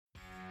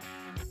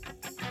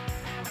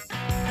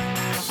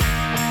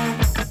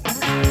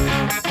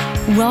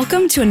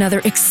Welcome to another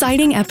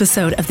exciting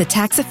episode of The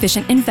Tax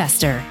Efficient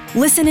Investor.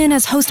 Listen in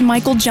as host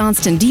Michael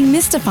Johnston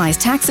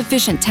demystifies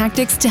tax-efficient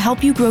tactics to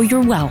help you grow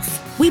your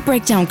wealth. We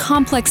break down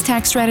complex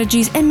tax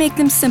strategies and make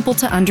them simple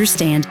to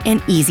understand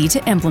and easy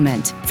to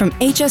implement. From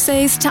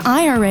HSAs to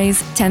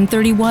IRAs,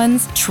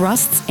 1031s,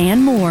 trusts,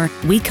 and more,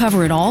 we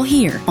cover it all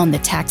here on The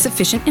Tax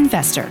Efficient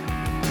Investor.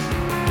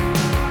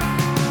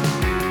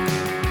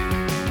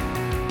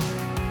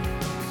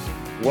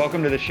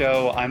 Welcome to the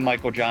show. I'm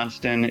Michael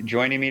Johnston.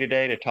 Joining me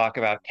today to talk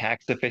about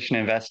tax-efficient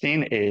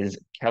investing is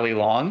Kelley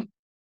Long.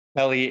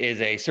 Kelley is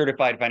a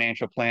certified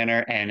financial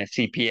planner and a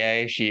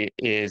CPA. She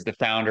is the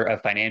founder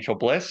of Financial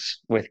Bliss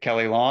with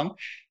Kelley Long,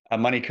 a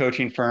money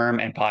coaching firm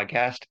and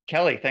podcast.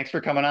 Kelley, thanks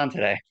for coming on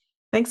today.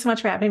 Thanks so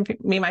much for having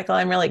me, Michael.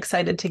 I'm really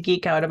excited to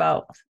geek out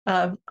about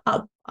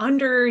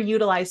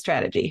underutilized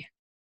strategy.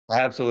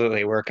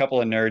 Absolutely. We're a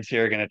couple of nerds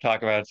here going to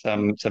talk about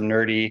some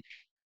nerdy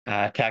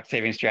tax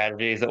saving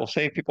strategies that will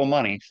save people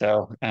money.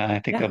 So I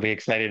think they'll be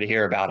excited to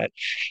hear about it.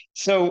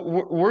 So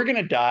we're going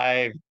to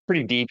dive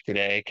pretty deep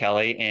today,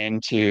 Kelley,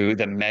 into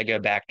the Mega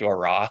Backdoor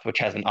Roth, which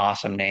has an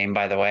awesome name,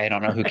 by the way. I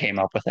don't know who came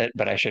up with it,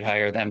 but I should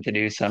hire them to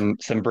do some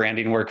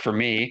branding work for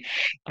me.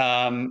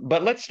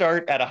 But let's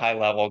start at a high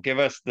level. Give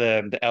us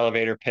the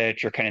elevator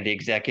pitch or kind of the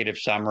executive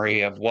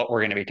summary of what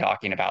we're going to be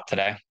talking about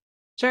today.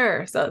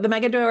 Sure. So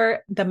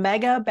the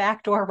Mega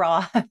Backdoor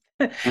Roth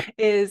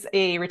is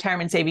a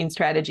retirement savings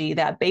strategy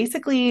that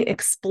basically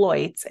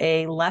exploits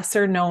a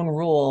lesser known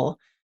rule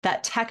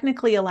that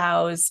technically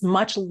allows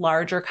much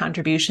larger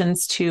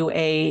contributions to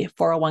a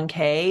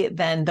 401k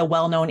than the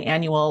well-known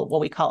annual, what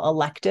we call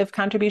elective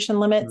contribution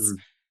limits,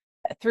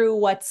 through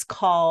what's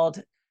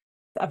called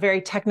a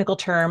very technical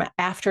term,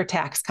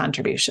 after-tax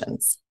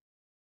contributions.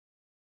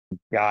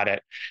 Got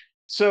it.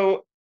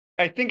 So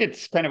I think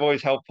it's kind of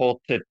always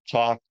helpful to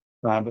talk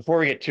before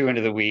we get too into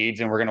the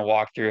weeds, and we're going to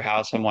walk through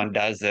how someone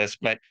does this,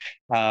 but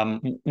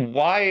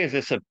why is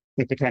this a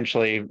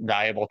potentially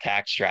valuable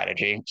tax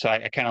strategy? So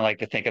I kind of like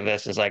to think of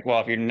this as like,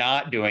 well, if you're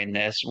not doing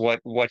this,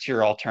 what's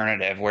your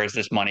alternative? Where's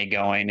this money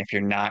going if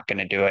you're not going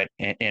to do it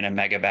in a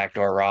Mega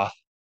Backdoor Roth?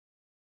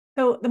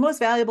 So the most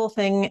valuable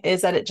thing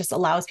is that it just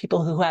allows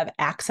people who have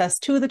access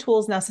to the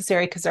tools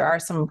necessary, because there are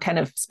some kind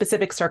of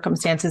specific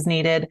circumstances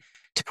needed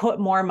to put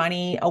more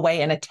money away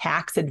in a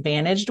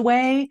tax-advantaged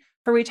way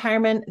for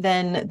retirement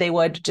than they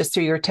would just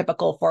through your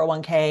typical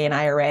 401k and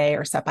IRA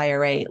or SEP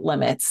IRA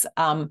limits.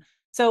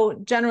 So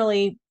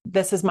generally,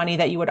 this is money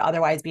that you would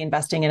otherwise be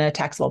investing in a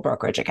taxable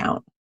brokerage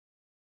account.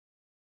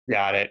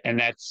 Got it. And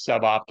that's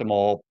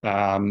suboptimal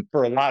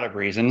for a lot of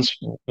reasons,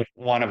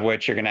 one of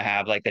which you're going to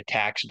have like the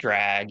tax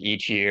drag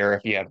each year.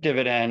 If you have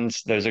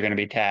dividends, those are going to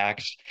be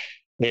taxed.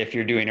 If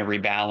you're doing a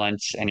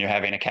rebalance and you're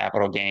having a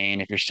capital gain,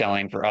 if you're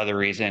selling for other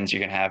reasons, you're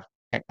going to have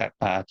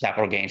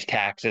capital gains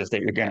taxes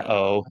that you're going to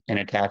owe in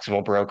a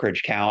taxable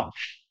brokerage account.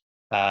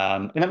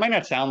 And it might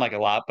not sound like a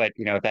lot, but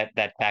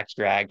that tax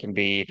drag can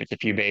be, if it's a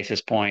few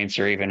basis points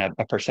or even a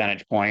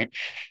percentage point,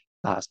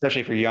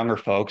 especially for younger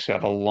folks who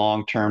have a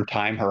long-term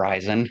time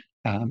horizon,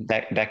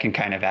 that can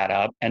kind of add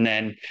up. And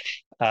then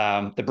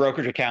the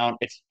brokerage account,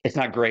 it's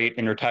not great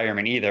in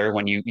retirement either.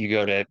 When you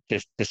go to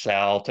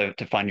sell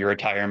to fund your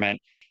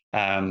retirement,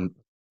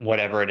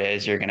 whatever it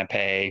is, you're going to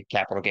pay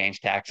capital gains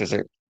taxes.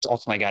 It's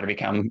ultimately got to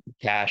become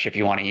cash if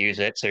you want to use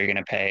it. So you're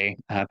going to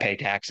pay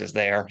taxes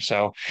there.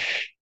 So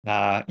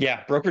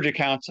brokerage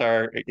accounts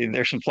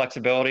there's some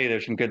flexibility.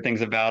 There's some good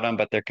things about them,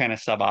 but they're kind of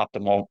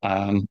suboptimal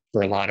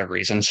for a lot of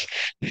reasons.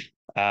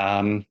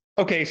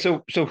 Okay.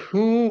 So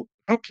who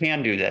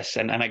can do this?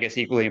 And I guess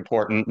equally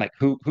important, like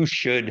who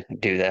should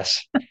do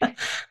this?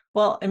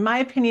 Well, in my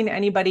opinion,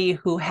 anybody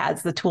who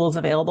has the tools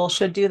available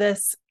should do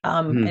this.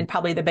 And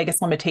probably the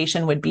biggest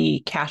limitation would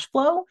be cash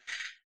flow.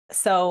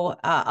 So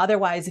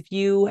otherwise, if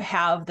you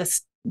have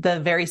the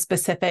very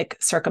specific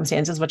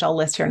circumstances, which I'll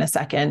list here in a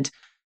second,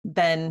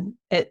 then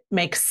it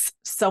makes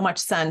so much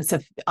sense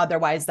if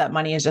otherwise that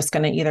money is just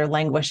going to either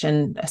languish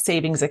in a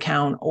savings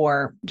account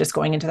or just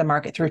going into the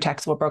market through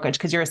taxable brokerage,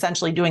 because you're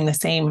essentially doing the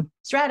same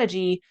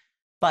strategy,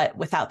 but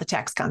without the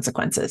tax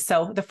consequences.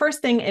 So the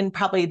first thing, and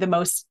probably the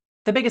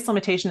biggest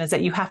limitation, is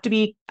that you have to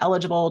be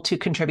eligible to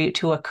contribute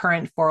to a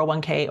current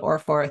 401k or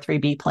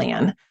 403b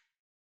plan.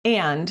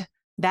 And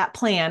that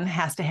plan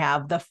has to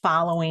have the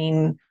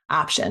following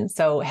options.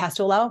 So it has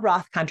to allow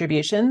Roth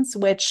contributions,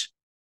 which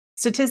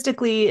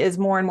statistically is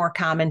more and more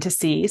common to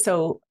see.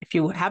 So if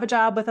you have a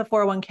job with a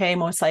 401k,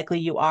 most likely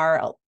you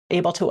are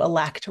able to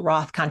elect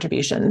Roth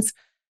contributions.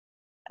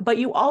 But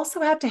you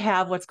also have to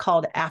have what's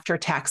called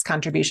after-tax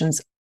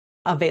contributions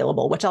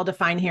available, which I'll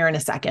define here in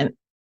a second.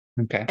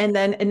 Okay. And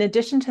then in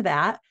addition to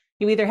that,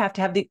 you either have to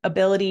have the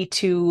ability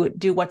to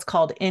do what's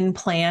called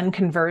in-plan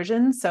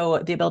conversion. So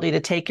the ability to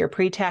take your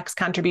pre-tax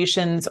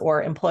contributions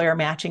or employer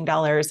matching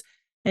dollars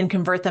and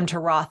convert them to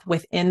Roth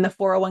within the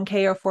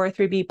 401k or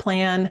 403b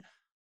plan,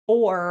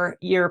 or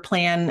your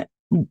plan,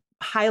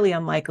 highly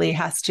unlikely,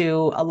 has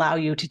to allow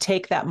you to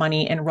take that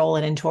money and roll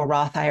it into a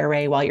Roth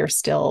IRA while you're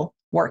still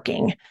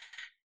working.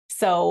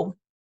 So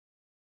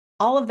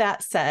all of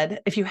that said,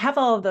 if you have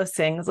all of those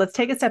things, let's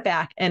take a step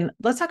back and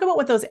let's talk about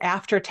what those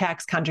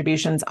after-tax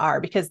contributions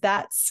are, because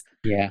that's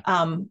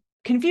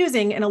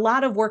confusing in a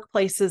lot of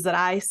workplaces that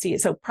I see.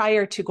 So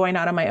prior to going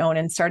out on my own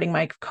and starting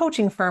my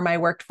coaching firm, I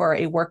worked for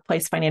a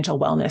workplace financial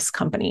wellness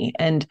company.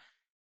 And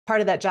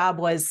part of that job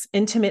was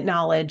intimate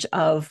knowledge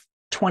of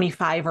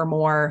 25 or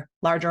more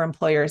larger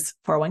employers'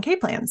 401k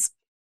plans,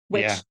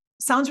 which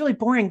sounds really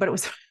boring, but it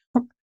was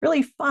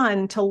really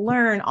fun to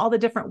learn all the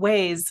different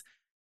ways.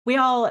 We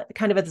all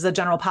kind of, as a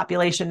general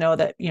population, know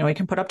that, we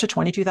can put up to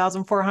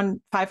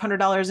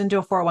 $22,500 into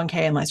a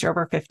 401k unless you're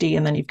over 50,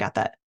 and then you've got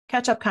that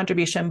catch-up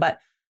contribution. But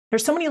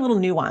there's so many little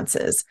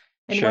nuances.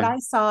 And what I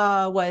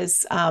saw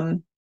was,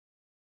 and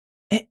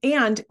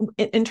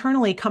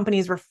internally,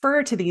 companies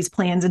refer to these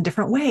plans in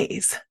different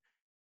ways,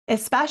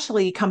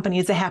 especially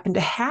companies that happen to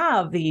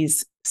have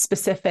these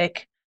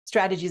specific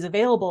strategies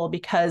available,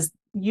 because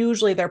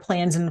usually their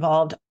plans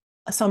involved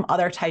some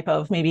other type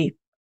of maybe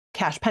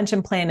cash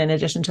pension plan in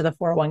addition to the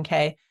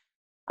 401k.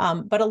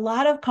 But a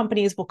lot of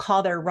companies will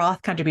call their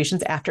Roth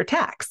contributions after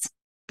tax,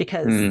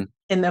 because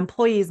in the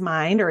employee's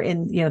mind, or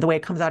in the way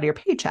it comes out of your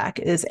paycheck,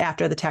 is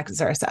after the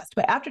taxes are assessed.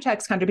 But after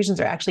tax contributions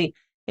are actually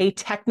a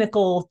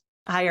technical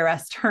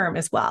IRS term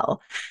as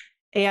well.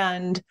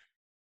 And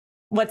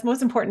what's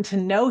most important to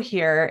know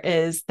here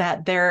is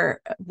that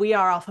we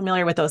are all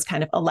familiar with those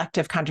kind of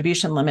elective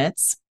contribution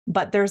limits,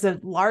 but there's a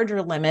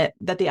larger limit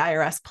that the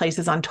IRS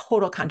places on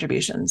total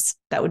contributions.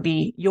 That would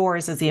be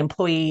yours as the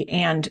employee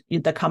and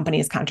the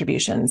company's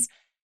contributions.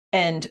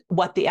 And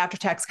what the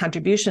after-tax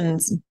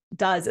contributions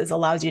does is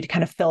allows you to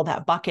kind of fill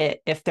that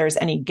bucket if there's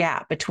any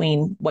gap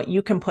between what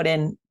you can put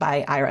in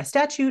by IRS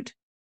statute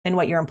and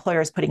what your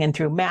employer is putting in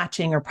through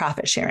matching or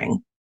profit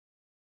sharing.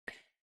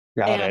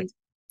 Got it.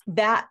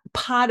 That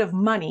pot of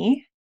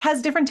money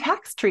has different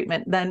tax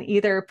treatment than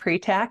either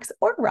pre-tax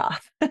or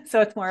Roth.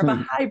 So it's more of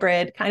a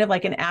hybrid, kind of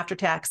like an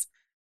after-tax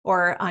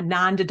or a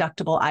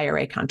non-deductible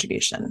IRA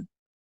contribution.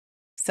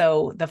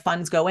 So the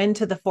funds go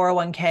into the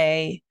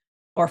 401k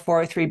or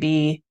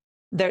 403b.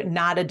 They're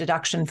not a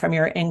deduction from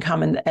your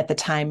income at the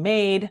time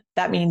made.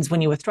 That means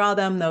when you withdraw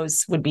them,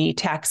 those would be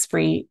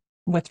tax-free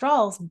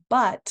withdrawals,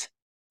 but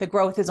the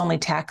growth is only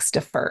tax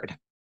deferred.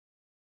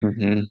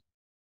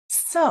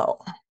 So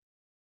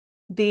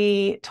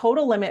the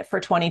total limit for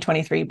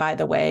 2023, by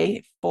the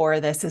way, for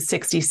this is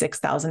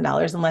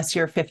 $66,000 unless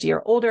you're 50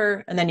 or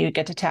older, and then you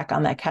get to tack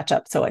on that catch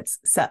up. So it's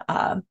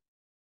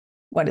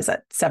what is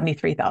it?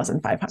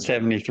 73,500.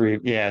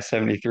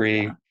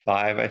 73,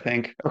 5, I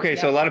think. Okay,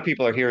 so a lot of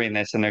people are hearing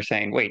this and they're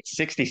saying, "Wait,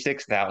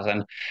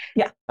 66,000?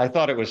 Yeah, I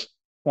thought it was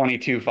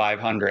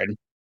 22,500."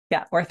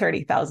 Yeah, or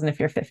 30,000 if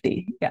you're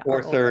 50. Yeah,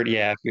 or 30.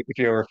 Yeah, if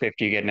you're over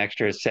 50, you get an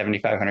extra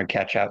 7,500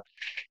 catch up.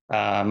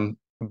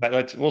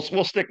 But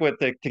we'll stick with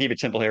to keep it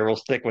simple here. We'll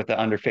stick with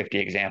the under 50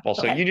 example.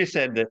 So you just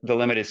said that the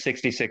limit is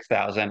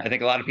 66,000. I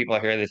think a lot of people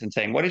are hearing this and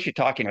saying, "What is she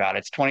talking about?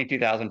 It's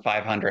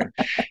 22,500."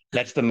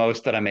 That's the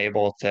most that I'm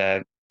able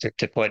to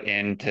put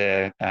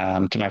into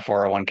to my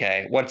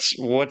 401k. What's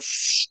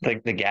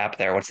the gap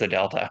there? What's the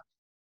delta?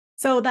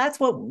 So that's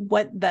what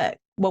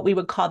we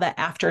would call the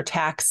after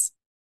tax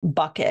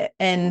bucket.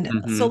 And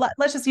so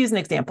let's just use an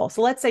example.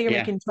 So let's say you're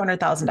making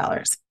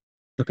 $200,000.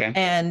 Okay.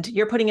 And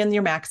you're putting in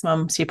your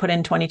maximum. So you put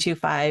in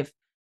 22.5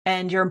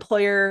 and your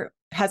employer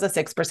has a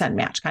 6%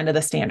 match, kind of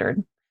the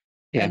standard.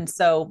 Yeah. And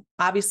so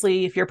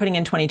obviously if you're putting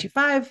in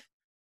 22.5,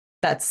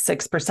 that's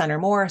 6% or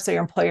more. So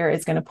your employer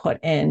is going to put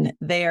in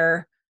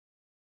their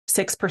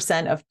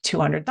 6% of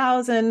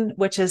 200,000,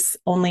 which is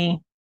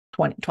only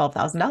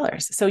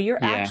 $12,000. So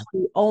you're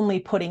actually only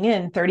putting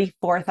in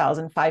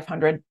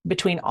 34,500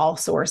 between all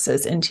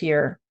sources into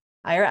your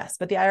IRS.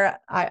 But the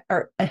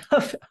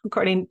IRS,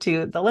 according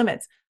to the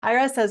limits,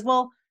 IRS says,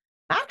 well,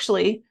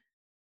 actually,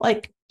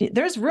 like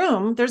there's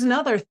room. There's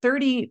another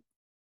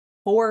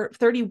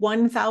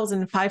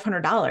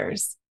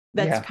 $31,500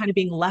 that's kind of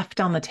being left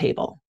on the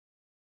table.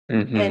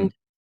 And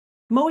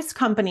most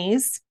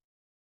companies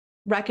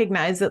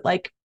recognize that,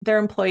 like, their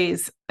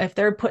employees, if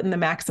they're putting the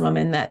maximum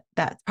in,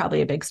 that's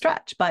probably a big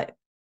stretch. But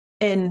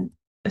in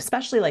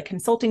especially like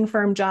consulting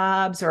firm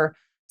jobs or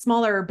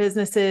smaller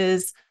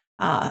businesses,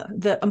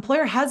 the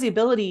employer has the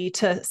ability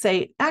to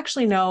say,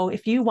 actually, no,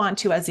 if you want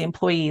to, as the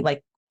employee,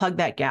 like plug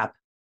that gap,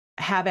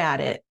 have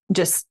at it.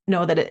 Just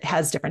know that it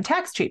has different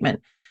tax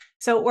treatment.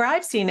 So where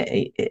I've seen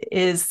it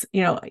is,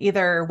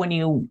 either when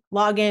you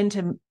log in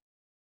to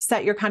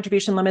set your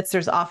contribution limits,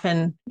 there's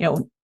often,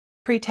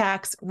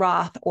 pre-tax,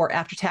 Roth, or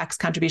after-tax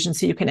contributions,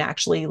 so you can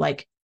actually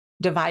like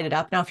divide it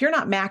up. Now, if you're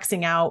not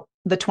maxing out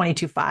the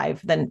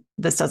 22.5, then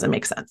this doesn't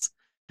make sense.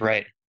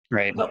 Right.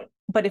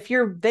 But if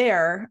you're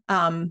there,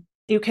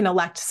 you can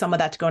elect some of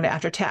that to go into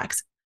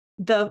after-tax.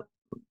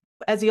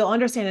 As you'll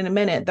understand in a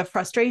minute, the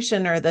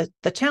frustration or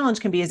the challenge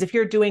can be is if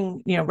you're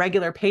doing,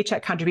 regular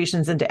paycheck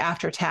contributions into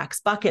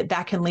after-tax bucket,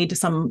 that can lead to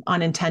some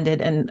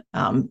unintended and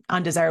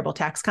undesirable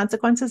tax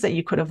consequences that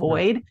you could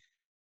avoid.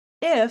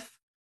 If,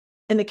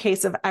 in the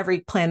case of every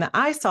plan that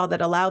I saw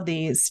that allowed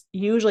these,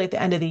 usually at the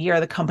end of the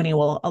year, the company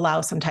will allow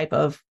some type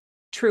of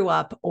true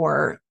up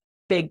or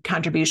big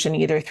contribution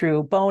either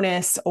through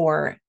bonus,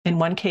 or in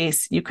one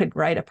case, you could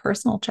write a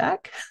personal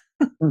check.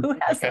 Who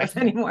has those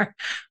anymore?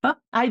 Well,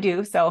 I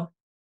do. So,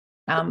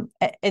 and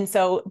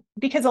so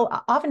because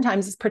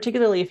oftentimes,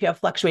 particularly if you have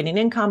fluctuating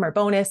income or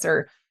bonus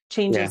or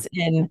changes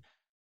in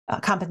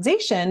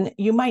compensation,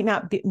 you might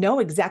not know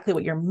exactly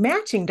what your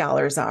matching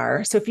dollars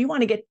are. So if you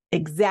want to get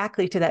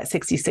exactly to that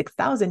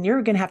 66,000,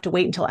 you're going to have to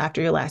wait until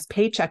after your last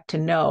paycheck to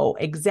know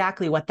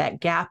exactly what that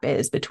gap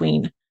is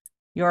between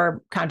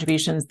your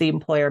contributions, the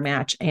employer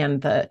match,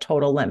 and the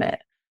total limit.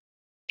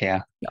 Yeah.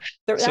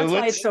 That's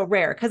why it's so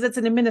rare, because it's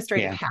an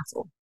administrative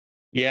hassle.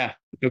 Yeah.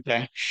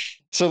 Okay.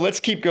 So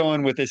let's keep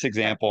going with this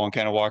example and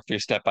kind of walk through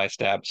step by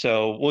step.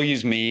 So we'll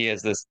use me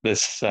as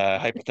this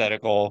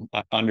hypothetical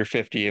under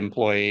 50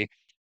 employee.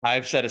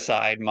 I've set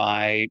aside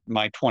my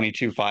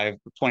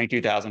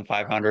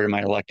 22,500 in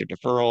my elective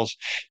deferrals.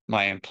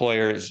 My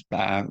employer is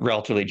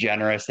relatively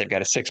generous. They've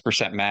got a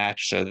 6%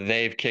 match, so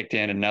they've kicked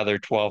in another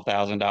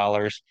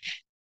 $12,000.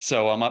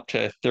 So I'm up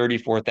to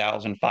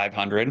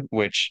 34,500,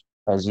 which,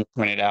 as you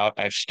pointed out,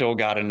 I've still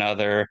got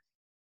another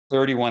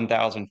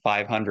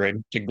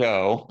 31,500 to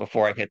go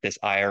before I hit this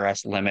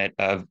IRS limit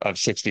of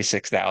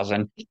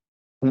 66,000.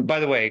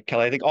 By the way,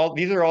 Kelley, I think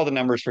these are all the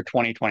numbers for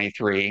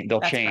 2023. They'll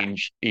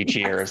change each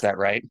year. Is that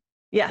right?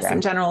 Yes. In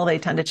general, they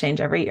tend to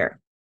change every year.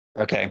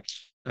 Okay.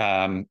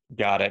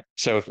 Got it.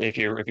 So if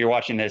you're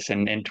watching this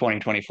in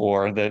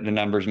 2024, the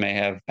numbers may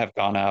have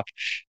gone up.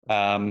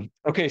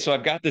 Okay. So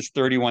I've got this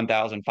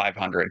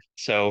 31,500.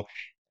 So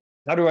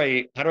how do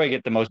I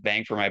get the most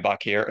bang for my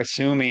buck here,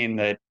 assuming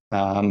that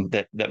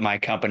that my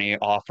company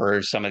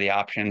offers some of the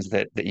options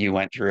that you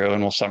went through,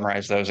 and we'll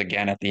summarize those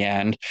again at the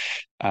end.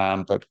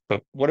 But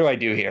what do I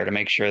do here to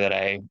make sure that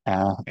I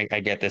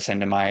get this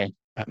into my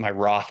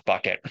Roth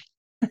bucket?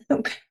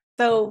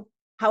 So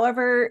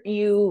however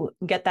you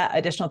get that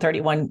additional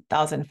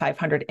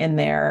 31,500 in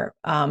there,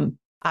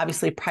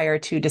 obviously prior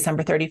to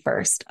December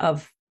 31st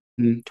of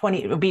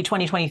it would be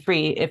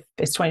 2023. If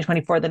it's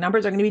 2024, the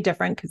numbers are going to be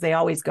different because they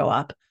always go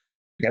up.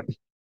 Yep.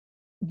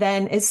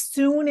 Then as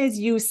soon as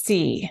you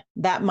see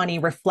that money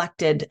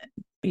reflected,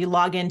 you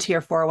log into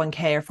your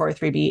 401k or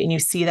 403b and you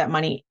see that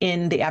money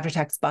in the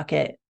after-tax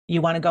bucket,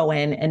 you want to go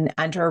in and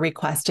enter a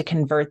request to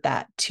convert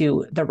that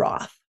to the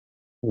Roth.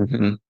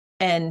 Mm-hmm.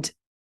 And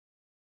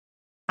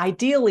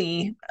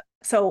ideally,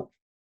 so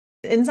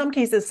in some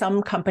cases,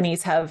 some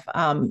companies have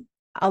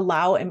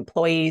allow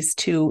employees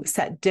to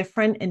set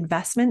different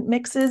investment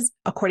mixes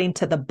according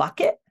to the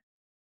bucket.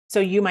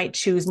 So you might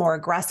choose more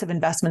aggressive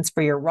investments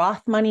for your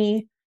Roth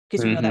money,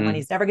 because you know that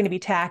money's never going to be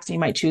taxed. You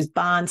might choose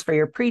bonds for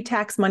your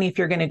pre-tax money if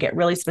you're going to get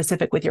really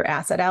specific with your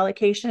asset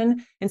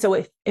allocation. And so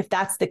if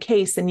that's the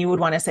case, then you would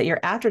want to set your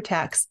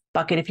after-tax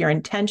bucket, if your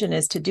intention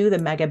is to do the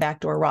Mega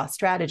Backdoor Roth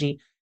strategy,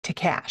 to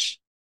cash.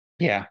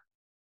 Yeah.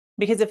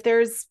 Because if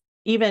there's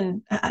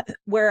even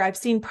where I've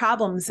seen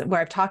problems, where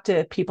I've talked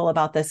to people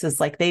about this, is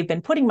like they've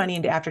been putting money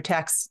into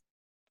after-tax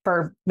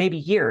for maybe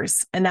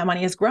years, and that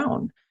money has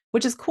grown,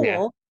 which is cool.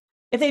 Yeah.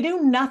 If they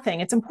do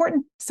nothing, it's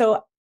important.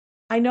 So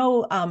I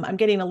know I'm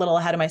getting a little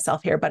ahead of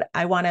myself here, but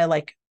I want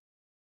to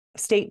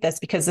state this,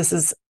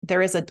 because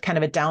there is a kind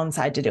of a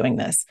downside to doing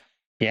this.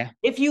 Yeah.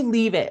 If you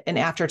leave it in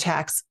after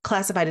tax,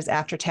 classified as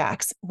after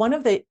tax, one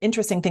of the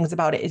interesting things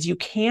about it is you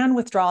can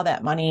withdraw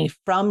that money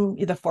from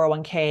the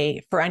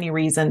 401k for any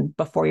reason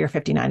before you're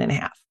 59 and a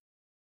half.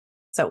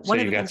 So one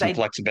of the things, some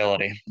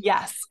flexibility.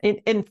 Yes.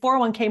 In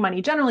 401k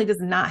money generally does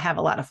not have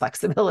a lot of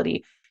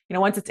flexibility.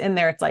 Once it's in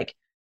there, it's like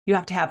you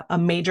have to have a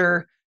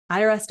major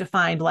IRS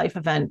defined life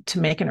event to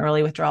make an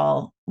early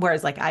withdrawal.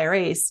 Whereas like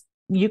IRAs,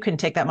 you can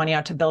take that money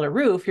out to build a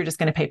roof. You're just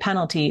going to pay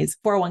penalties.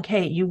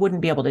 401k, you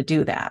wouldn't be able to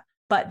do that.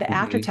 But the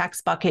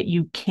after-tax bucket,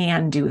 you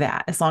can do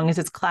that as long as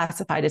it's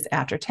classified as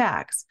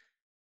after-tax.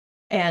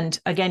 And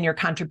again, your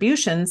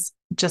contributions,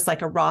 just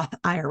like a Roth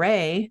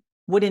IRA,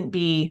 wouldn't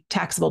be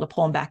taxable to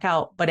pull them back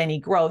out, but any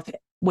growth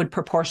would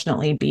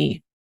proportionately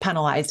be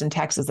penalized and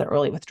taxed as an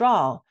early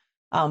withdrawal.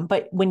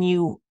 But when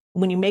you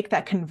make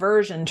that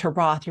conversion to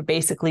Roth, you're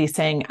basically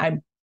saying,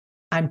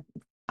 I'm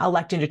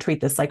electing to treat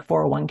this like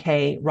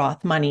 401k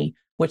Roth money,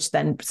 which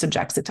then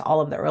subjects it to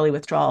all of the early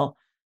withdrawal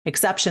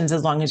exceptions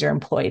as long as you're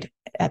employed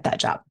at that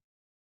job.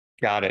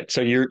 Got it. So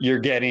you're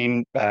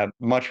getting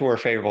much more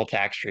favorable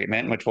tax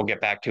treatment, which we'll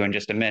get back to in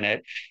just a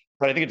minute.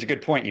 But I think it's a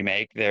good point you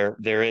make. There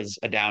is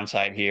a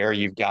downside here.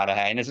 You've got to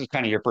have, and this is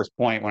kind of your first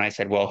point when I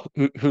said, well,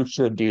 who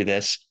should do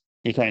this?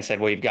 You kind of said,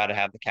 well, you've got to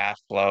have the cash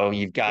flow.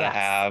 You've got to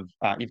have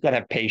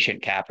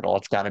patient capital.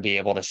 It's got to be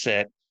able to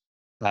sit.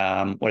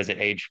 What is it?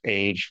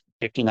 Age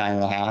 59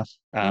 and a half,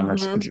 or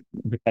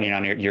depending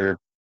on your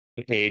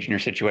age and your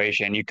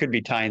situation, you could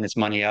be tying this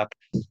money up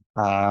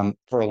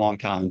for a long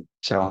time.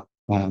 So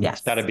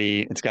it's got to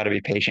be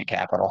patient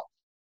capital.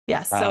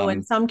 Yes. So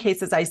in some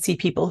cases, I see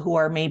people who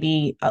are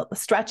maybe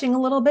stretching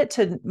a little bit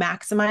to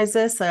maximize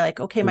this. They're like,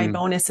 okay, my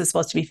bonus is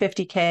supposed to be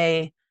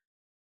 50K.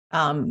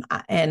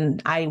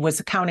 And I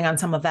was counting on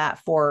some of that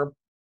for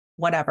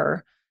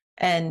whatever.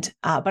 And,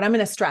 but I'm going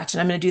to stretch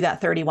and I'm going to do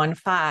that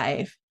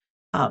 31.5.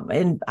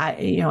 And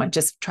I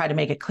just try to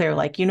make it clear,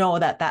 like,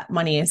 that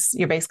money is,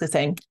 you're basically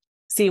saying,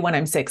 see when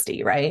I'm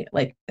 60, right?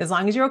 Like, as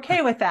long as you're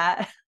okay with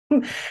that,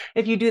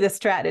 if you do this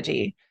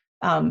strategy.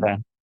 Okay.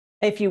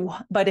 If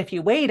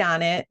you wait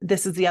on it,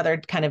 this is the other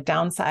kind of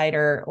downside,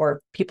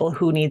 or people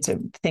who need to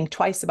think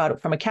twice about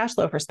it from a cash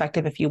flow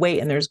perspective. If you wait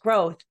and there's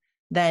growth,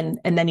 then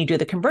you do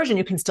the conversion,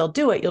 you can still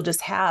do it. You'll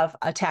just have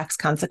a tax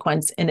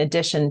consequence in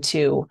addition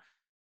to,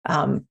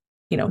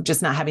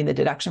 just not having the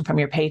deduction from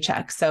your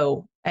paycheck.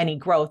 So any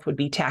growth would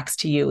be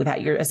taxed to you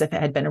as if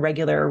it had been a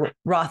regular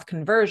Roth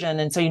conversion.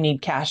 And so you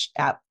need cash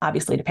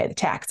obviously to pay the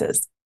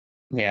taxes.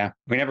 Yeah,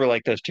 we never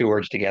like those two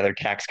words together,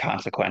 tax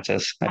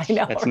consequences. I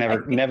know, that's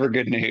right? never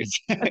good news.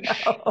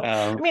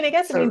 I mean, I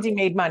guess it means you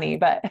made money,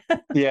 but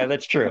yeah,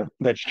 that's true.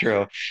 That's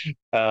true.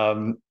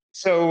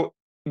 So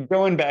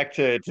going back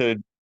to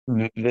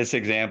this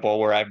example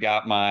where I've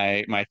got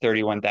my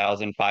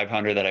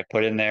 31,500 that I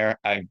put in there,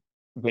 I've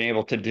been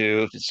able to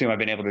do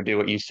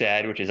what you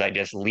said, which is I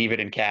just leave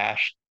it in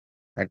cash.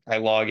 I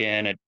log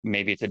in,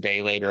 maybe it's a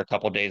day later, a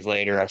couple of days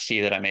later, I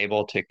see that I'm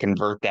able to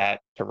convert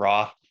that to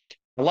Roth.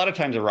 A lot of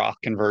times a Roth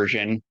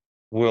conversion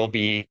will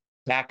be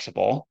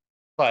taxable,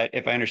 but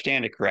if I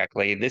understand it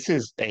correctly, this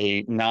is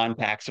a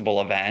non-taxable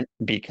event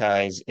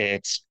because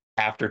it's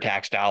after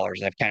tax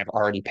dollars. I've kind of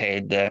already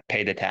paid the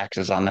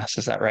taxes on this.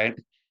 Is that right?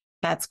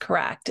 That's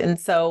correct. And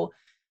so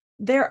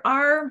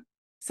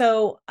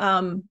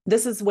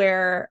this is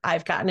where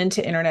I've gotten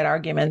into internet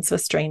arguments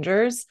with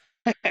strangers.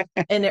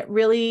 And it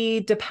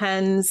really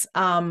depends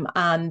on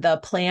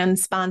the plan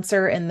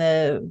sponsor and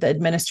the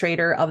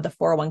administrator of the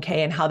 401k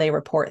and how they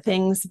report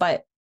things.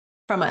 But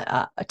from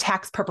a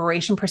tax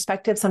preparation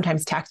perspective,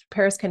 sometimes tax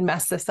preparers can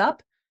mess this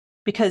up,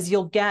 because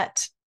you'll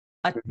get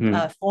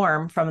a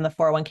form from the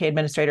 401k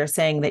administrator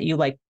saying that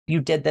you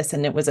did this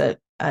and it was a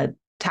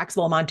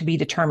taxable amount to be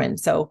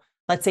determined. So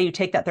let's say you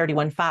take that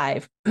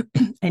 31.5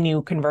 and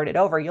you convert it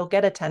over, you'll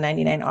get a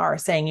 1099-R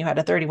saying you had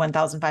a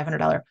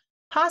 $31,500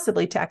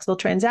 possibly taxable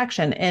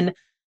transaction. And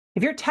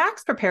if your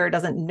tax preparer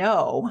doesn't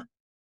know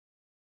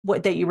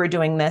that you were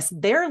doing this,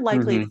 they're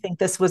likely to think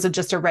this was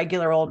just a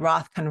regular old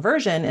Roth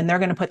conversion, and they're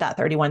going to put that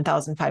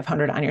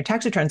 $31,500 on your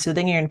tax return. So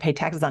then you're going to pay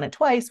taxes on it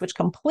twice, which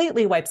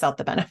completely wipes out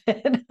the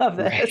benefit of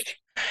this.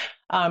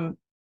 Right.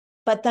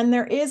 But then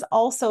there is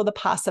also the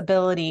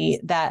possibility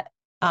that,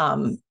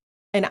 and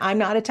I'm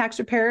not a tax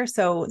preparer,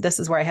 so this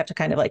is where I have to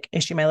kind of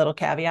issue my little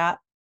caveat.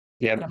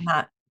 Yeah, I'm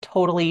not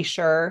totally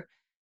sure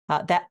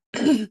that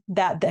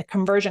the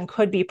conversion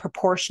could be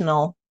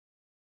proportional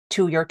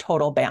to your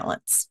total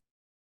balance.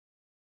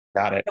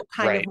 Got it. So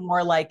kind of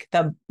more like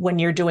when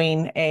you're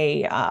doing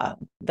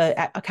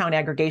the account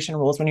aggregation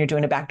rules, when you're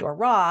doing a backdoor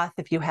Roth,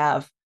 if you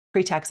have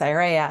pre-tax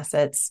IRA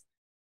assets,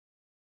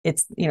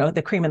 it's,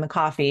 the cream in the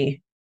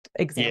coffee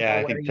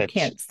example where you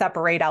can't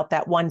separate out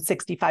that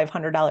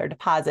 $1,600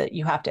 deposit.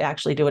 You have to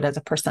actually do it as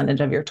a percentage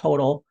of your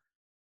total.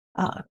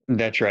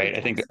 That's right.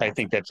 I think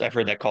I've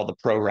heard that called the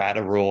pro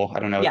rata rule. I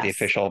don't know what the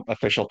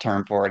official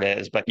term for it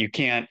is, but you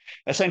can't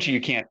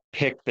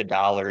pick the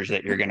dollars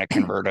that you're going to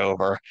convert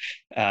over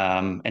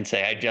and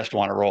say, I just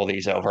want to roll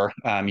these over.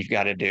 You've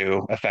got to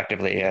do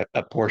effectively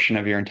a portion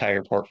of your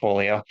entire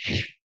portfolio.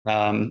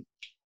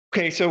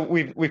 Okay, so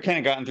we've kind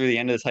of gotten through the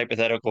end of this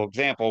hypothetical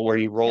example where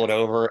you roll it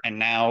over and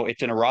now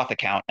it's in a Roth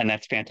account, and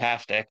that's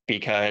fantastic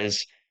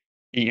because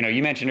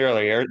you mentioned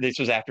earlier, this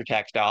was after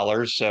tax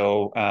dollars,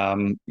 so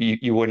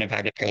you wouldn't have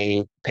had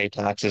to pay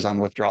taxes on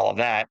withdrawal of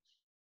that,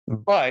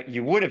 but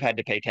you would have had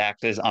to pay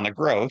taxes on the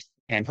growth,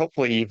 and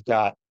hopefully you've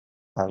got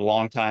a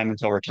long time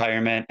until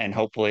retirement, and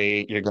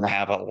hopefully you're going to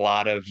have a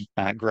lot of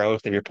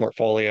growth of your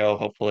portfolio.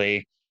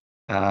 Hopefully,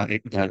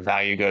 the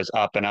value goes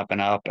up and up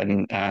and up,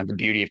 and the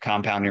beauty of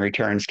compounding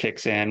returns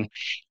kicks in.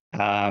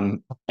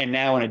 And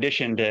now, in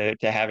addition to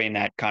having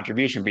that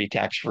contribution be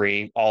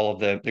tax-free, all of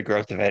the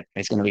growth of it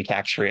is going to be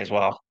tax-free as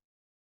well.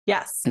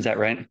 Yes. Is that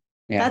right?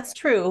 Yeah. That's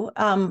true.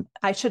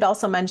 I should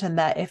also mention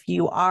that if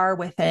you are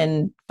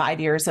within 5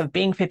 years of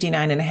being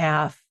 59 and a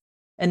half,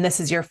 and this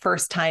is your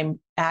first time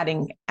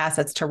adding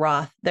assets to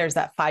Roth, there's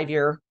that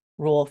 5-year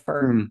rule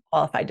for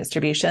qualified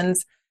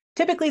distributions.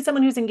 Typically,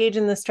 someone who's engaged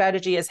in this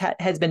strategy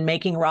has been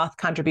making Roth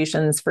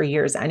contributions for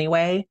years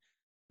anyway.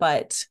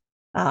 But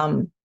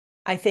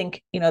I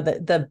think,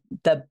 the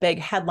big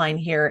headline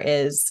here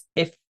is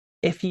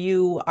if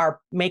you are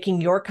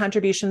making your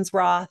contributions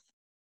Roth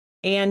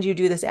and you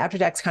do this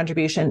after-tax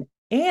contribution,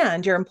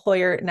 and your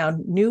employer, now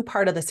new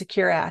part of the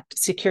Secure Act,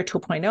 Secure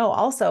 2.0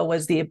 also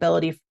was the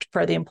ability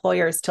for the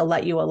employers to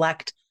let you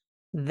elect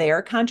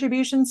their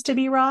contributions to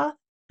be Roth.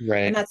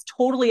 Right. And that's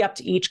totally up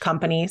to each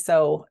company.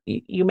 So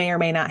you may or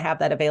may not have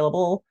that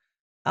available.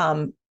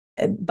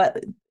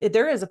 But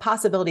there is a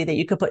possibility that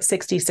you could put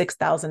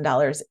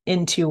 $66,000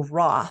 into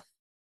Roth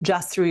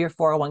just through your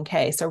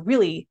 401k. So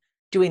really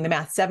doing the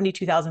math,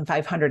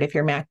 $72,500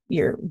 if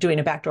you're doing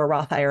a backdoor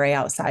Roth IRA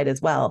outside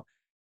as well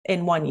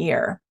in 1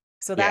 year.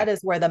 So that is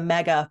where the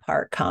mega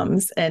part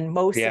comes. And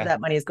most of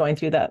that money is going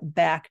through the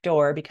back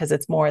door because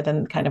it's more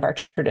than kind of our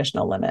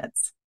traditional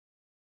limits.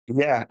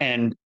 Yeah.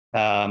 And,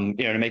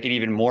 to make it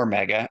even more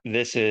mega,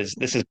 this is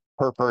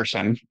per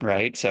person,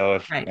 right? So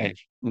Right. if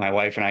my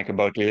wife and I could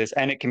both do this,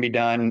 and it can be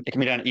done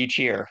each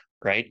year,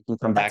 right? You can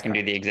come That's back and do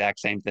correct. the exact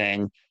same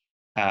thing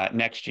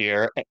next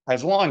year,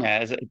 as long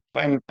as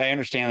I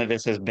understand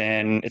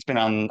that it's been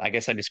on, I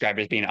guess I described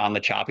it as being on the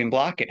chopping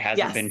block. It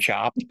hasn't Yes. been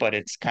chopped, but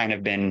it's kind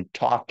of been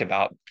talked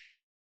about.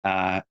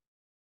 Uh,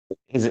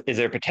 is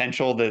there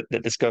potential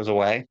that this goes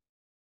away?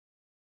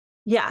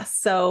 Yes.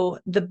 So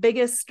the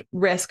biggest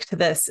risk to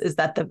this is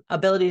that the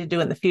ability to do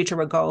it in the future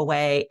would go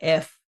away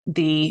if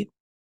the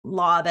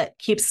law that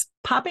keeps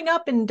popping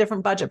up in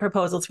different budget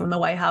proposals from the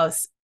White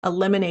House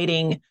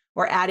eliminating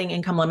or adding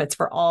income limits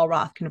for all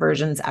Roth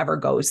conversions ever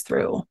goes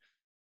through.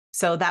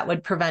 So that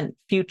would prevent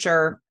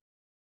future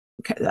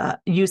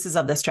uses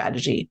of the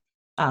strategy.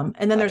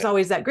 And then there's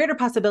always that greater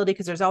possibility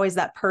because there's always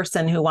that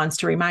person who wants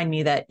to remind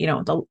me that,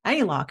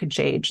 any law could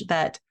change,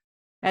 that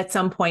at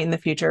some point in the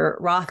future,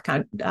 Roth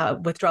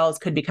withdrawals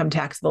could become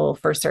taxable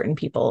for certain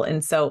people.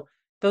 And so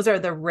those are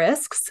the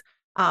risks.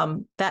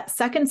 That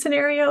second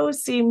scenario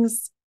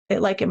seems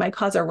like it might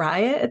cause a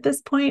riot at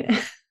this point.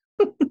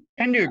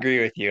 I tend to agree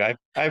with you.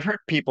 I've heard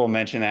people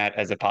mention that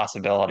as a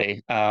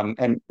possibility.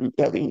 And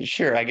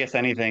sure, I guess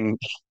anything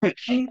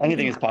Anything can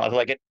anything is happen. possible.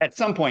 Like at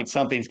some point,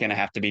 something's going to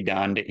have to be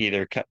done to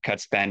either cut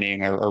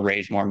spending or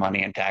raise more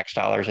money in tax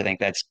dollars. I think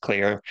that's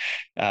clear.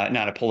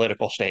 Not a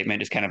political statement,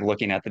 just kind of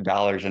looking at the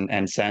dollars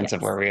and cents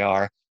of Yes. where we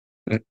are.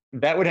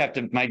 That would have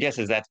to. My guess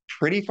is that's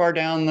pretty far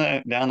down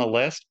the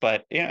list,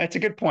 but it's a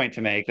good point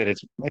to make that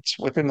it's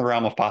within the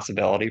realm of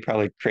possibility.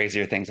 Probably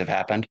crazier things have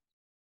happened.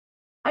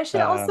 I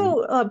should Um,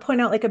 also point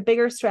out like a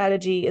bigger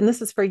strategy, and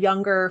this is for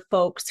younger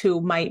folks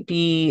who might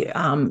be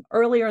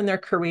earlier in their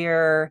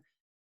career,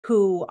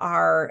 who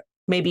are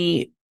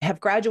maybe have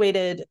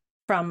graduated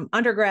from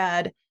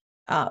undergrad,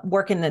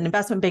 work in an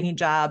investment banking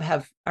job,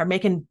 are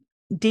making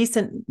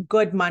decent,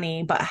 good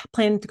money, but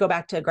plan to go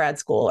back to grad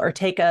school or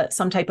take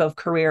some type of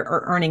career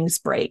or earnings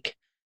break.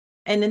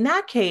 And in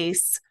that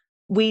case,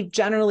 we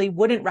generally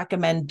wouldn't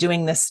recommend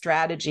doing this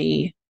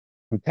strategy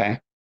okay.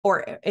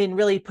 or in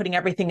really putting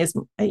everything as,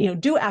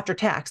 do after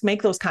tax,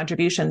 make those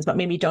contributions, but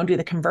maybe don't do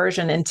the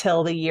conversion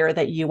until the year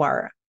that you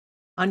are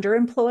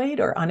underemployed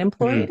or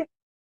unemployed.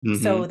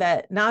 Mm-hmm. So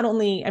that not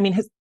only,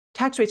 his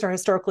tax rates are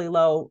historically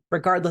low,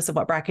 regardless of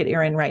what bracket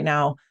you're in right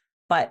now.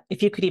 But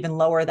if you could even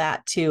lower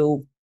that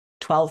to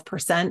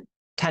 12%,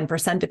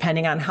 10%,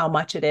 depending on how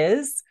much it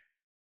is,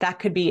 that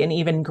could be an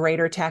even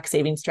greater tax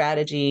saving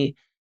strategy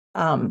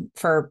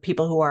for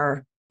people who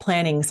are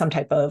planning some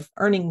type of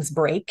earnings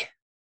break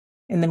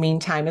in the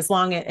meantime,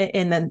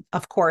 and then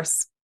of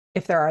course,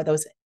 if there are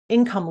those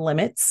income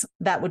limits,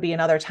 that would be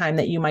another time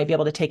that you might be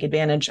able to take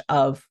advantage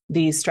of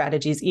these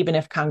strategies, even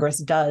if Congress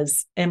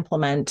does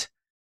implement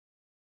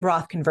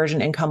Roth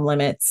conversion income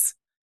limits,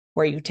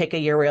 where you take a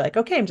year where you're like,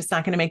 okay, I'm just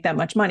not going to make that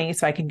much money,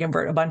 so I can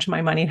convert a bunch of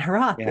my money to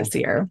Roth Yeah. this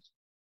year.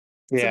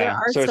 So there Yeah.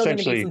 are So still going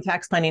to be essentially, some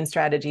tax planning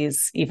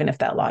strategies, even if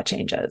that law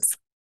changes.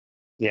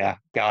 yeah,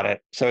 got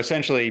it. So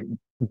essentially,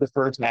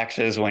 defer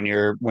taxes when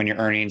your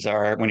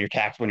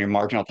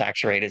marginal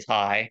tax rate is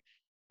high.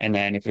 And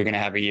then if you're going to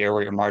have a year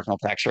where your marginal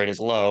tax rate is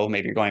low,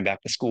 maybe you're going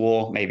back to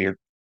school, maybe you're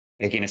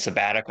taking a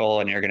sabbatical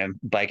and you're going to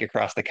bike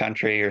across the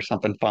country or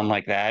something fun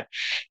like that.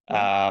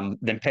 Yeah.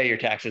 Then pay your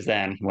taxes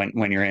then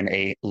when you're in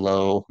a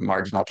low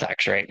marginal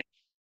tax rate.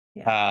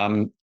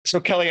 Yeah.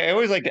 So Kelley, I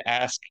always like to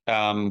ask,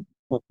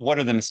 what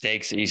are the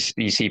mistakes that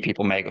you see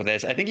people make with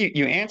this? I think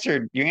you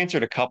answered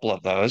a couple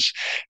of those,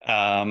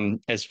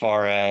 as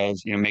far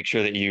as make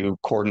sure that you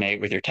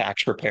coordinate with your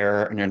tax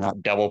preparer and you're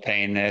not double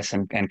paying this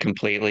and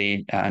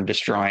completely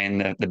destroying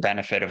the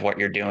benefit of what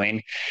you're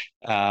doing.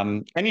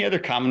 Any other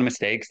common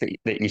mistakes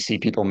that you see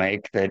people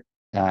make that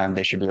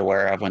they should be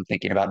aware of when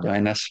thinking about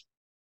doing this?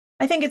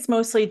 I think it's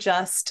mostly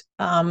just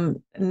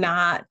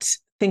not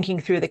thinking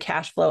through the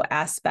cash flow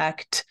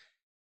aspect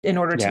in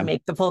order to Yeah,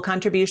 make the full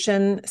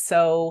contribution.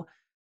 So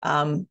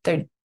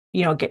they're,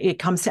 it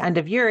comes to end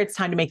of year, it's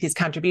time to make these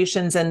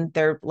contributions and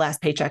their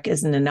last paycheck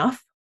isn't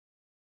enough.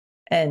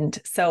 And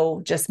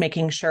so just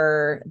making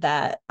sure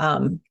that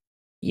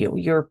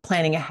you're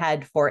planning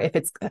ahead for if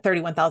it's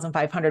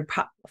 31,500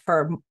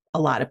 for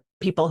a lot of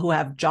people who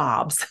have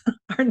jobs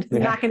are yeah,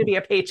 not going to be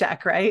a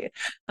paycheck, right?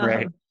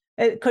 right.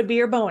 It could be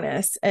your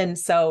bonus. And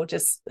so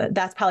just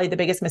that's probably the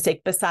biggest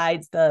mistake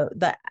besides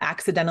the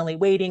accidentally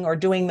waiting or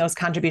doing those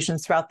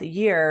contributions throughout the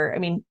year.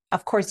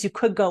 Of course you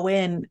could go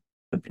in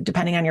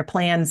depending on your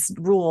plan's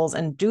rules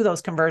and do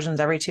those conversions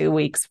every 2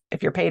 weeks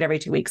if you're paid every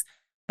 2 weeks,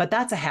 but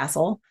that's a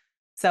hassle.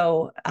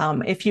 So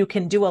if you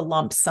can do a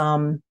lump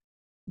sum,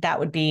 that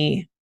would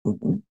be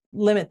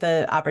limit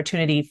the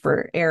opportunity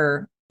for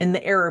error, and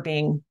the error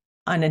being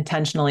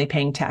unintentionally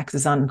paying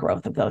taxes on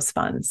growth of those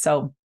funds.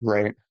 So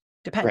Right.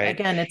 Right.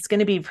 again, it's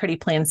going to be pretty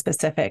plan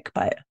specific,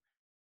 but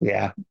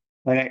Yeah.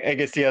 And I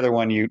guess the other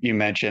one you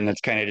mentioned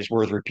that's kind of just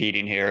worth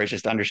repeating here is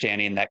just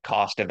understanding that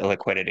cost of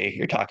illiquidity.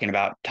 You're talking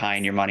about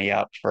tying your money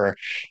up for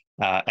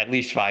at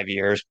least 5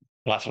 years,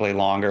 possibly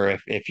longer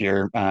if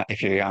you're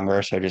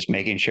younger. So just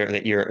making sure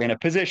that you're in a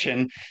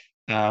position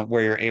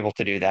where you're able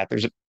to do that.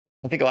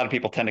 I think a lot of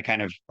people tend to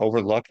kind of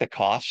overlook the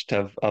cost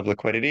of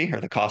liquidity,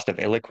 or the cost of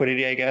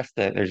illiquidity, I guess,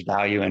 that there's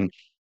value in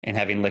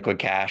having liquid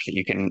cash,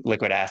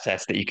 liquid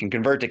assets that you can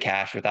convert to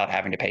cash without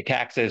having to pay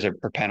taxes or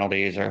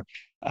penalties, or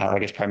I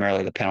guess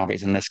primarily the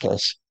penalties in this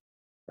case.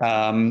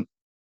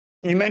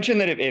 You mentioned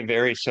that it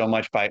varies so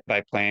much by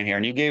plan here,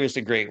 and you gave us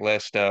a great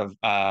list of,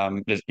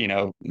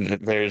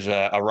 there's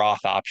a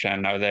Roth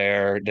option. Do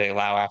they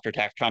allow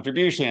after-tax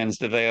contributions?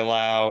 Do they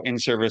allow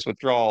in-service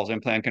withdrawals,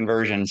 in-plan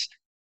conversions?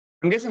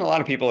 I'm guessing a lot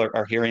of people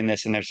are hearing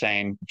this and they're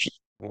saying,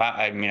 "Wow,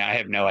 I mean, I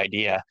have no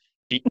idea."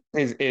 Do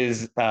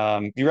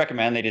you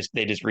recommend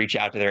they just reach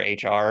out to their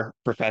HR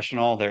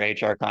professional, their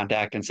HR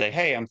contact, and say,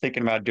 "Hey, I'm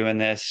thinking about doing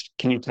this.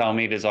 Can you tell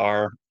me, does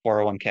our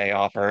 401k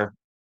offer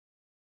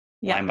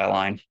line by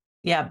line?"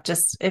 Yeah,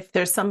 just if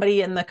there's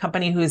somebody in the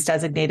company who's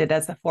designated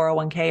as the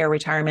 401k or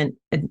retirement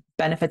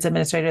benefits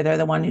administrator, they're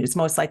the one who's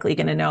most likely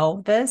going to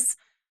know this.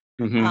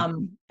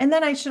 Mm-hmm. And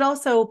then I should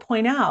also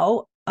point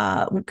out,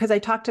 because I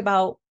talked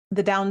about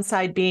the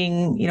downside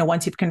being,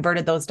 once you've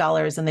converted those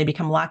dollars and they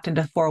become locked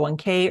into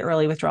 401k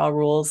early withdrawal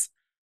rules,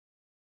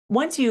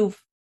 once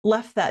you've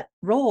left that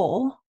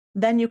role,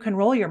 then you can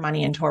roll your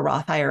money into a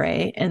Roth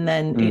IRA, and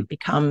then it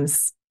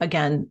becomes,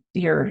 again,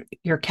 your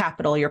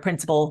capital, your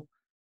principal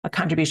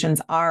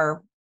contributions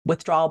are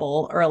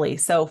withdrawable early.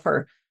 So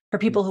for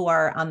people who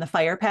are on the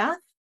fire path,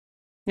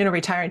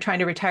 trying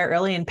to retire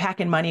early and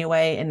packing money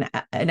away in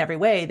every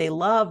way, they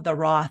love the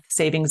Roth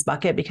savings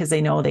bucket because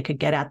they know they could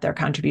get at their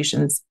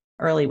contributions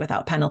early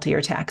without penalty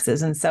or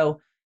taxes. And so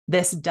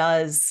this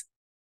does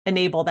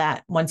enable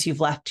that once you've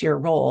left your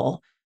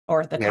role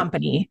or the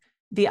company.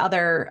 The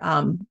other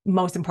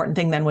most important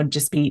thing then would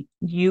just be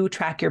you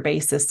track your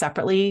basis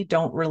separately.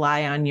 Don't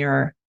rely on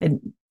your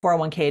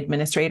 401k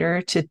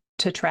administrator to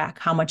track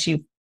how much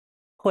you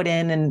put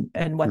in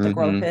and what the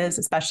growth is,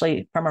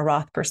 especially from a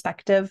Roth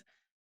perspective.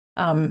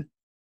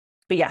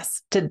 But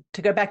yes, to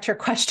go back to your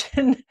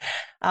question,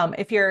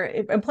 if you're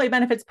an employee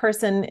benefits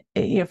person,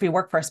 if you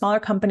work for a smaller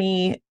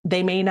company,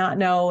 they may not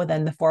know,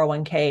 then the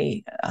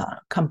 401k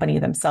company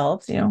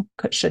themselves,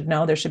 should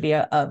know. There should be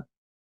a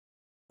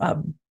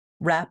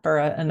rep or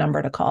a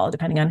number to call,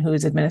 depending on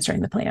who's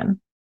administering the plan.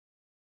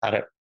 Got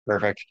it.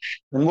 Perfect.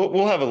 And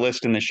we'll have a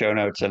list in the show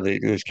notes of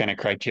these kind of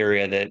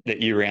criteria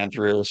that you ran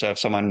through. So if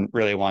someone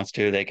really wants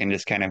to, they can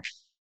just kind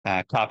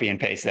of copy and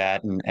paste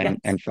that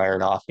and fire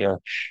it off here.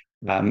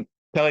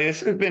 Kelley, this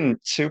has been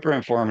super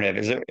informative.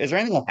 Is there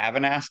anything I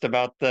haven't asked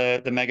about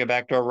the Mega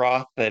Backdoor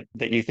Roth that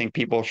you think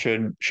people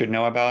should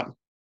know about?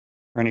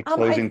 Or any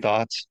closing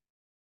thoughts?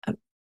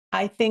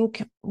 I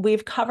think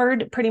we've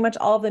covered pretty much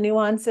all of the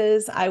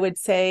nuances. I would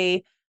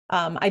say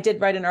I did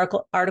write an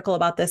article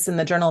about this in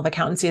the Journal of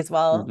Accountancy as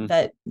well,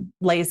 that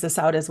lays this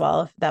out as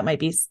well. If that might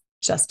be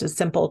just as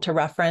simple to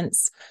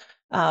reference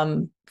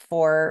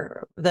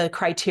for the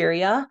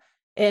criteria.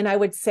 And I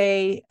would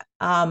say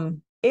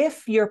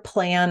if your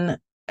plan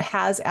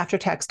has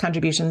after-tax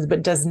contributions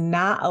but does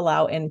not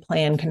allow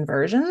in-plan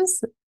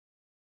conversions,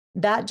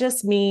 that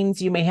just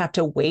means you may have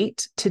to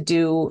wait to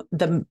do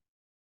the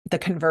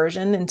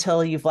conversion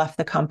until you've left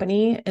the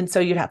company. And so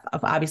you'd have,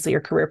 obviously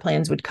your career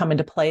plans would come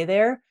into play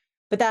there,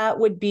 but that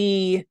would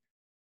be,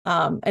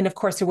 and of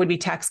course there would be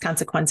tax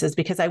consequences,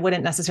 because I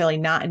wouldn't necessarily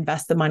not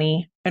invest the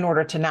money in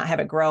order to not have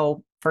it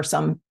grow for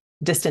some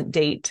distant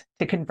date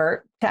to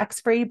convert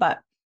tax-free, but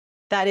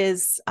that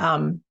is,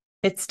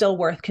 it's still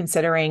worth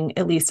considering,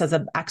 at least as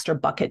an extra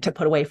bucket to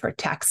put away for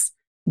tax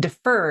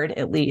deferred,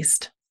 at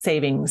least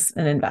savings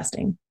and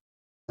investing.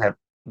 Yep.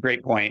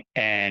 Great point.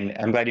 And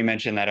I'm glad you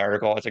mentioned that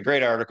article. It's a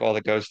great article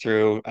that goes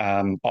through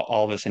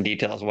all this in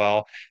detail as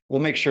well.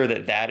 We'll make sure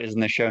that is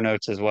in the show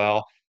notes as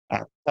well.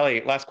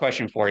 Kelley, last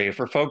question for you.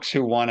 For folks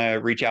who want to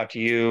reach out to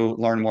you,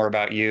 learn more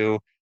about you,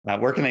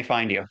 where can they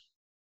find you?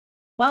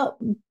 Well,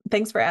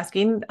 thanks for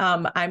asking.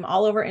 I'm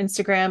all over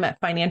Instagram at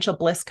Financial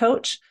Bliss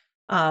Coach,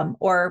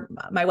 or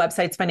my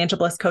website's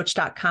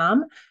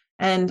financialblisscoach.com.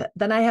 And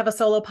then I have a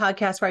solo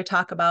podcast where I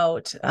talk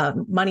about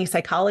money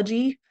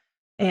psychology,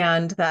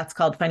 and that's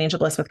called Financial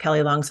Bliss with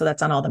Kelley Long. So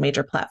that's on all the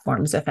major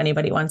platforms if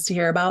anybody wants to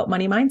hear about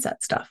money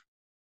mindset stuff.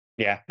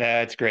 Yeah,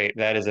 that's great.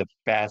 That is a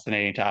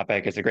fascinating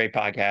topic. It's a great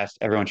podcast.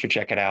 Everyone should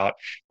check it out.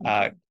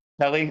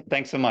 Kelley,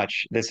 thanks so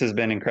much. This has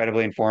been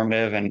incredibly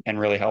informative and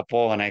really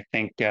helpful. And I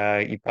think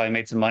you probably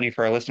made some money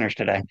for our listeners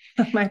today.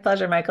 My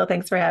pleasure, Michael.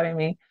 Thanks for having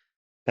me.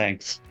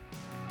 Thanks.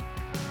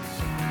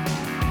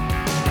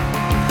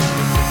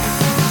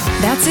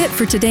 That's it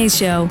for today's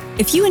show.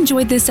 If you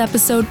enjoyed this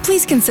episode,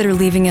 please consider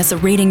leaving us a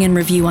rating and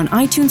review on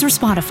iTunes or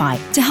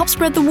Spotify to help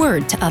spread the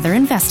word to other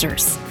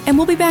investors. And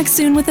we'll be back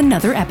soon with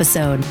another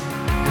episode.